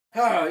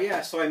Oh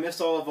yeah, so I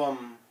missed all of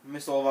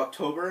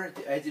October.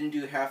 I didn't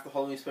do half the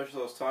Halloween specials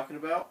I was talking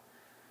about.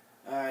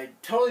 I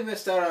totally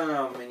missed out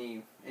on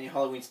any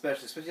Halloween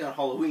specials, especially on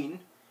Halloween,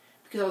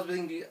 because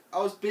I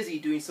was busy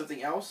doing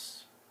something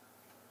else,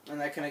 and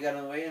that kind of got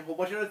in the way, and a whole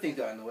bunch of other things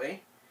got in the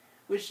way,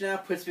 which now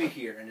puts me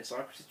here in this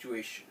awkward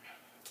situation.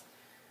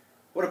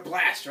 What a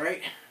blast,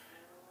 right?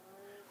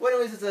 Well,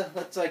 anyways,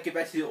 let's get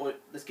back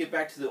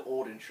to the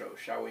old intro,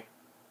 shall we?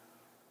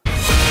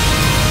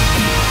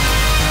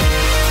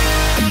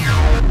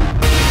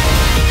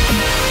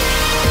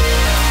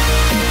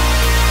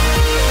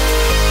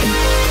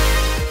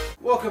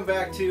 Welcome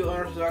back to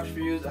Unorthodox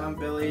Reviews. I'm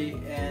Billy,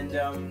 and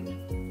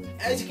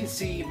as you can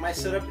see, my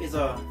setup is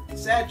a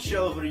sad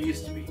shell of what it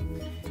used to be.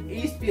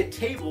 It used to be a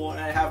table, and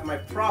I have my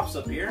props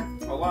up here.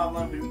 A lot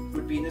of them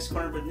would be in this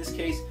corner, but in this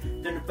case,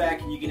 they're in the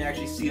back, and you can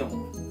actually see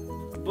them.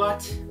 But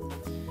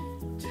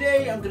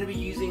today, I'm going to be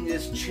using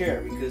this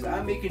chair because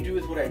I'm making do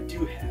with what I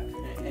do have,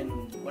 and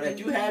what I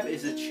do have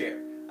is a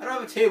chair. I don't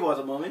have a table at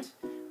the moment.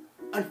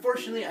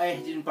 Unfortunately, I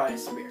didn't buy a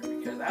spare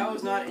because I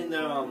was never in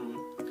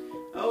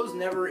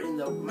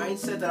the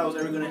mindset that I was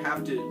ever going to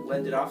have to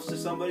lend it off to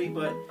somebody,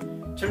 but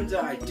turns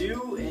out I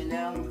do, and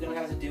now I'm going to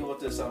have to deal with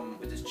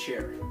this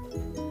chair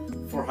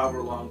for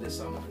however long this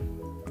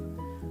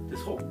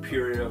whole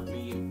period of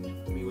me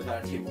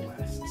without a table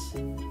lasts.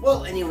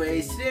 Well,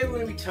 anyways, today we're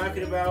going to be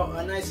talking about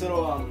a nice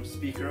little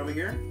speaker over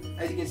here.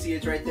 As you can see,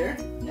 it's right there,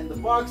 and the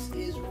box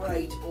is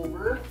right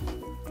over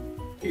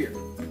here.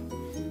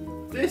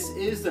 This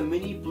is the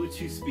mini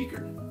Bluetooth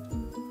speaker.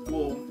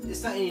 Well,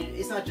 it's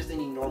not just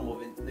any normal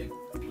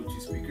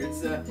Bluetooth speaker.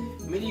 It's a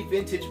mini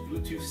vintage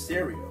Bluetooth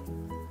stereo.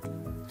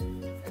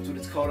 That's what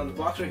it's called on the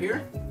box right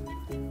here.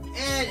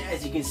 And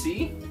as you can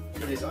see,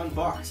 it is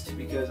unboxed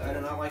because I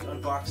do not like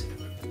unboxing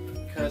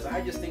because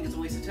I just think it's a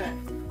waste of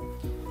time.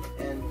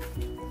 And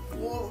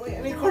well, I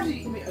mean, of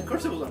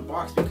course it was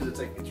unboxed because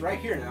it's right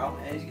here now,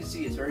 and as you can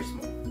see, it's very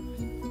small.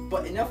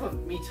 But enough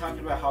of me talking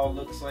about how it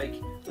looks like.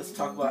 Let's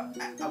talk about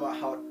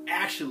how it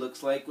actually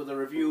looks like with a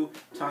review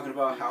talking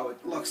about how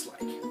it looks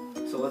like.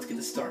 So let's get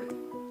this started.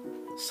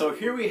 So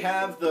here we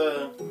have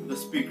the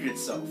speaker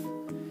itself.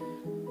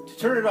 To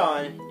turn it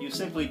on, you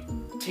simply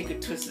take a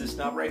twist of this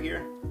knob right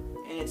here,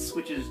 and it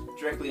switches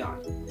directly on.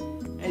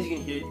 As you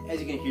can hear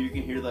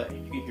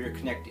it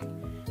connecting.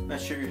 I'm not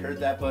sure if you heard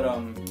that, but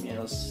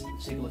let's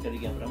take a look at it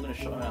again. But I'm going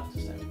to show it off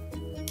this time.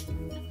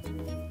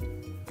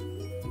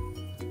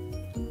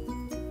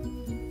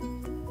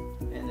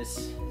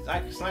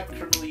 It's not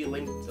currently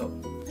linked.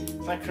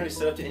 It's not currently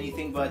set up to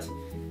anything, but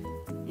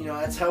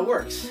that's how it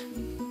works.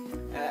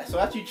 So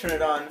after you turn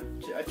it on,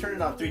 I turned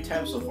it on 3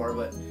 times so far,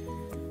 but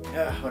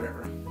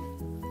whatever.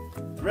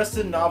 The rest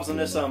of the knobs on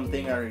this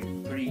thing are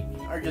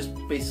just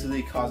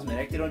basically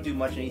cosmetic. They don't do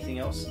much anything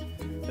else.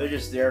 They're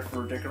just there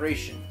for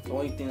decoration. The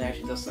only thing that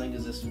actually does something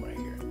is this one right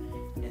here.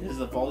 And this is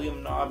the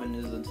volume knob, and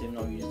this is the same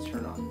knob you just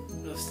turn on.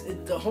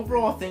 The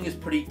overall thing is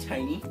pretty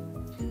tiny.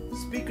 The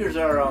speakers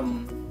are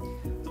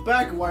the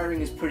back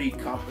wiring is pretty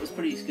complex.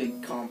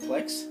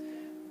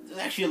 There's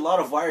actually a lot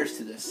of wires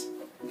to this.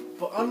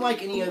 But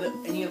unlike any of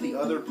the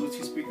other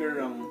Bluetooth speaker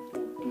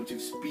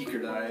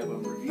that I have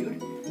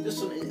reviewed, this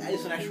one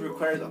actually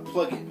requires a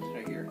plug-in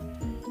right here.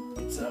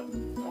 It's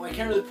well, I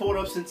can't really pull it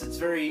up since it's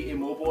very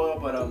immobile,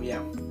 but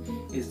yeah,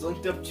 it's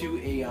linked up to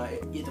a you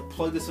have to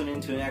plug this one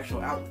into an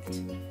actual outlet,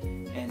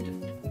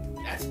 and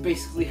that's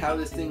basically how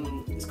this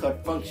thing is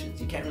called functions.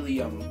 You can't really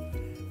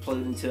plug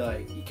it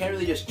into you can't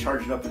really just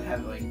charge it up and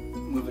have it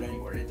move it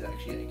anywhere. It's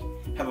actually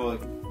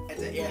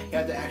you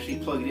have to actually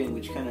plug it in,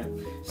 which kind of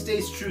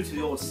stays true to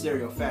the old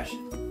stereo fashion,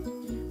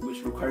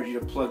 which requires you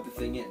to plug the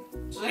thing in.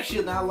 So there's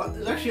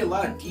actually a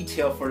lot of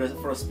detail for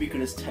a speaker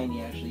this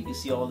tiny. Actually, you can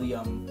see all the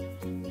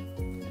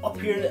up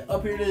here.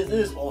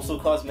 This is also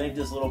cosmetic.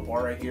 This little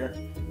bar right here,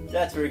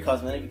 that's very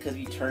cosmetic because if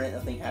you turn it,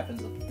 nothing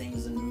happens. Things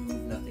doesn't move.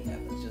 Nothing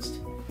happens. It's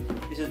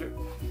just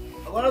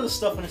a lot of the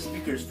stuff on the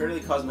speaker is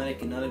fairly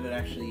cosmetic, and none of it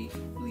actually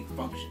really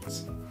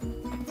functions.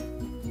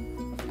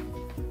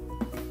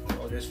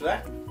 Apologize for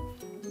that.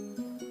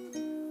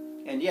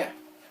 And yeah,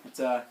 it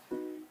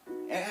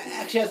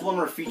actually has one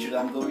more feature that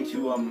I'm going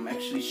to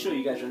actually show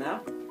you guys right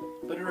now.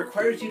 But it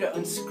requires you to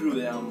unscrew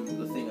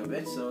the thing a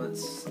bit. So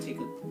let's take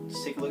a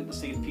look. Let's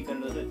take a peek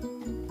under the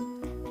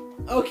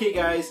hood. Okay,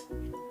 guys.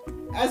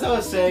 As I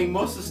was saying,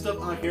 most of the stuff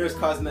on here is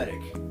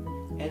cosmetic,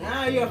 and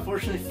I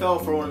unfortunately fell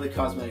for one of the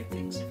cosmetic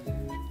things.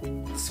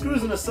 The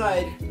screws on the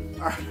side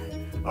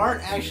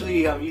aren't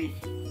actually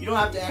you don't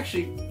have to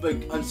actually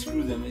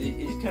unscrew them.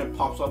 It just kind of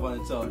pops off on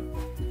its own.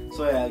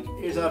 So yeah,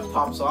 here's how it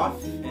pops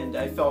off, and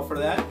I fell for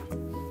that.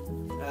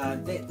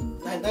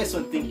 Nice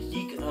one, Think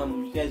Geek.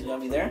 You guys got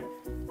me there.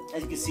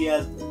 As you can see,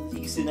 a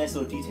nice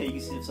little detail. You can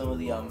see some of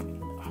the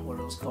what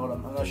are those called?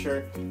 I'm not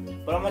sure,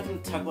 but I'm not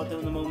going to talk about them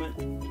in a moment.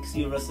 You can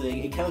see the rest of it.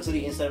 It kind of looks like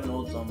the inside of an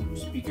old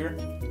speaker,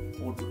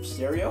 old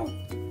stereo.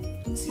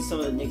 You can see some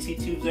of the Nixie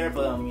tubes there,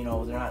 but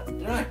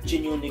they're not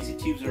genuine Nixie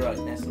tubes. They're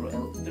nice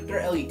little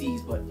they're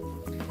LEDs, but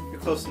they're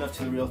close enough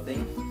to the real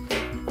thing.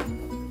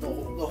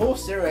 The whole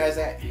stereo has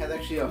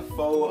actually a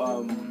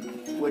faux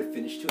wood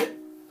finish to it,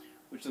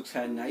 which looks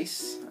kind of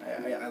nice.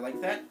 I like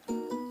that.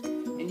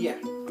 And yeah,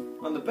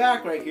 on the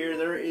back right here,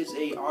 there is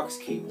a aux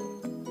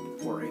cable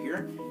port right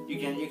here. You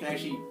can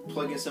actually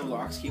plug in some of the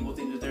aux cable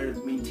things there to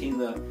maintain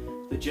the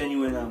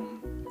genuine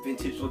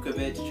vintage look of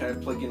it. To try to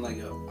plug in like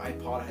a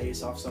iPod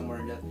hiatus off somewhere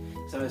and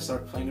to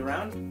start playing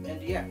around.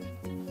 And yeah,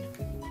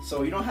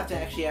 so you don't have to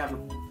actually have a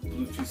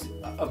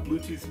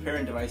Bluetooth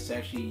pairing device to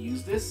actually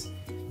use this.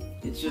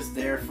 It's just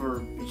there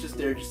just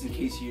in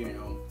case you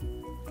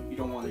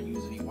don't want to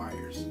use any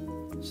wires.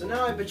 So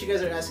now I bet you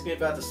guys are asking me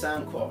about the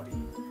sound quality,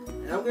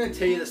 and I'm going to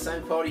tell you the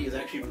sound quality is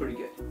actually pretty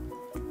good.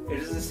 It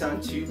doesn't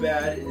sound too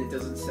bad, and it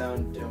doesn't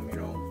sound I'm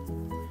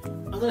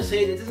going to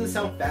say it doesn't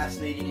sound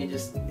fascinating.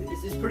 It's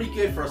pretty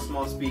good for a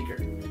small speaker.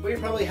 But you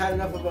probably had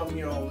enough of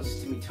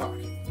listen to me talk.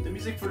 The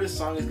music for this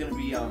song is going to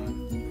be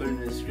put in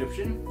the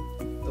description.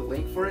 The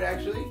link for it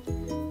actually.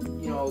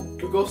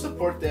 Go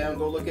support them.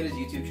 Go look at his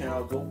YouTube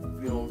channel. Go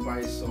buy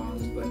his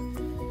songs. But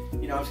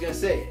I'm just going to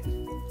say it.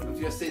 I'm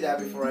just going to say that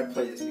before I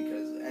play this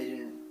because I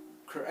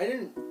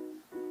didn't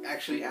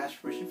actually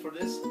ask permission for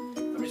this.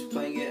 I'm just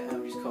playing it, and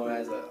I'm just calling it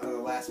as a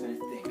last minute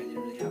thing. I didn't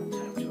really have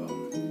time to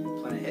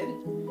plan ahead,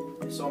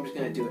 so I'm just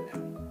gonna do it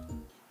now.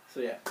 So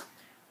yeah,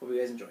 hope you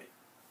guys enjoy it.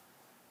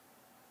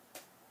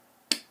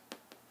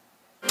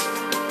 It's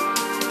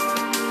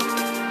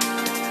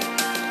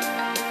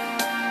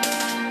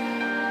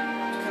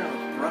kind of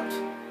abrupt.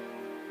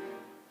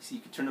 So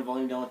you can turn the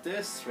volume down with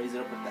this, raise it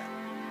up with that.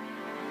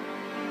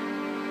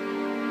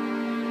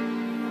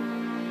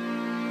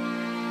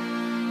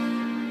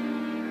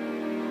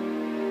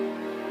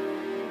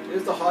 This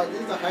is the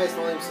highest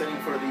volume setting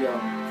for the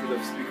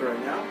speaker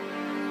right now.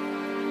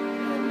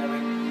 And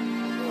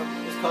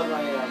it's called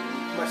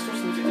my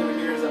source music over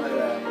here is at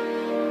about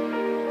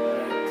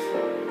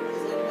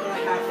a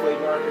halfway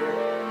marker.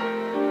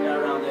 Yeah,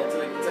 around there.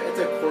 It's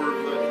a quarter.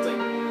 It's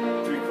like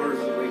 3/4 of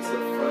the way to the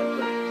front,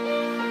 but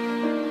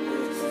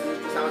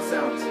it's how it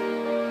sounds.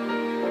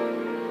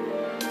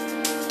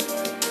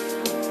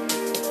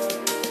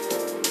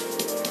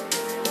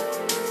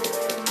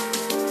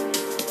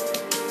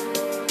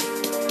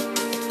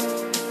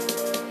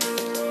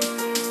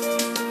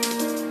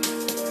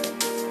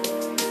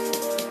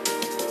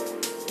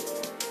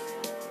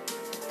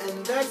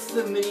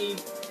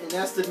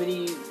 That's the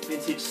mini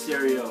vintage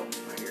stereo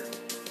right here.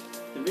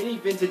 The mini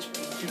vintage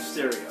Bluetooth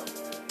stereo.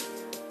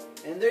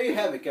 And there you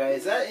have it,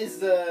 guys. That is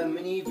the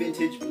mini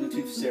vintage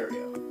Bluetooth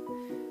stereo.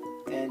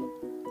 And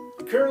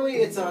currently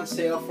it's on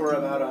sale for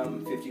about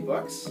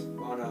 $50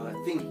 on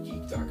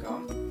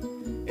ThinkGeek.com.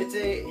 It's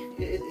a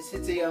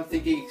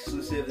ThinkGeek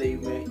exclusive. They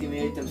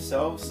made it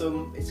themselves,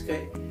 so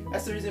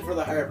that's the reason for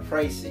the higher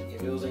pricing.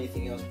 If it was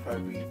anything else,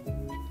 probably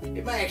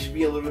it might actually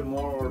be a little bit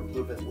more or a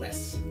little bit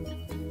less.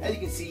 As you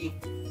can see,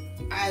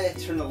 I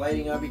turned the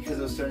lighting on because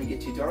it was starting to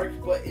get too dark,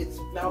 but it's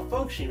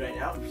malfunctioning right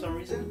now for some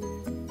reason.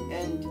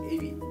 And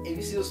if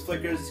you see those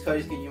flickers, it's kind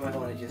of you might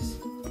want to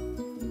just,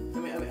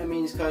 I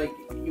mean, it's kind of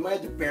you might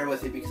have to bear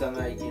with it because I'm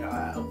like,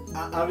 I don't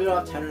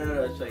have time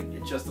to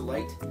adjust the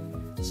light,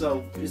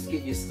 so just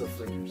get used to the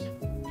flickers.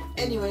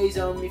 Anyways,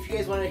 if you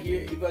guys want to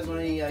hear, if you guys want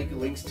any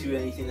links to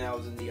anything that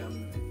was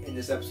in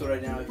this episode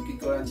right now, if you could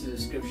go down to the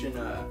description,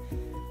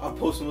 I'll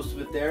post most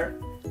of it there.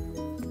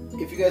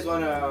 If you guys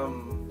want to,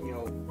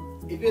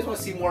 if you guys want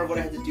to see more of what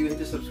I had to do, hit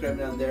the subscribe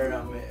down there.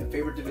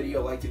 Favorite the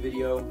video, like the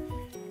video,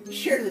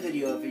 share the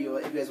video if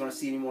you guys want to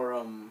see any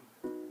more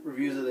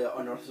reviews of the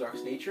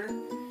unorthodox nature,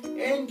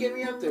 and get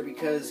me up there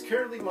because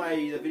currently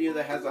the video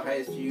that has the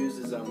highest views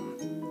is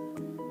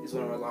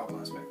one of my lava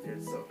lamps back there.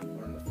 So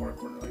we're in the far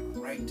corner, like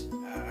right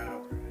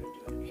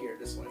here.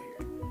 This one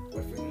here.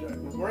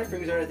 Where my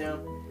fingers are right now.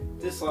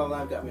 This lava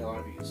lamp got me a lot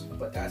of views,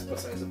 but that's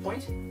besides the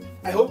point.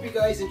 I hope you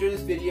guys enjoyed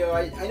this video.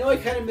 I know I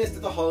kind of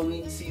missed the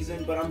Halloween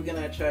season, but I'm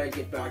gonna try to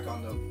get back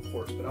on the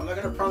course. But I'm not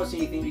gonna promise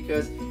anything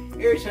because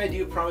every time I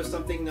do promise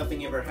something,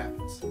 nothing ever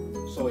happens.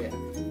 So yeah,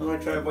 I'm gonna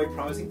try to avoid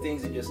promising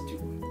things and just do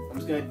them. I'm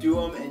just gonna do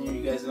them, and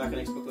you guys are not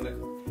gonna expect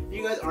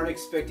you guys aren't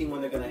expecting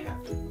when they're gonna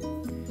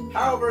happen.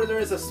 However, there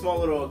is a small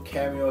little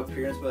cameo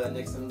appearance by the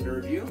next under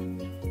review.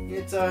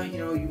 It's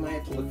you might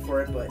have to look for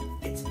it, but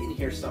it's in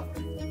here somewhere.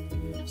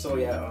 So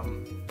yeah,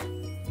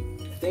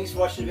 thanks for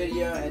watching the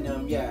video,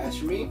 and yeah, as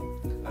for me,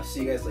 I'll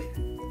see you guys later.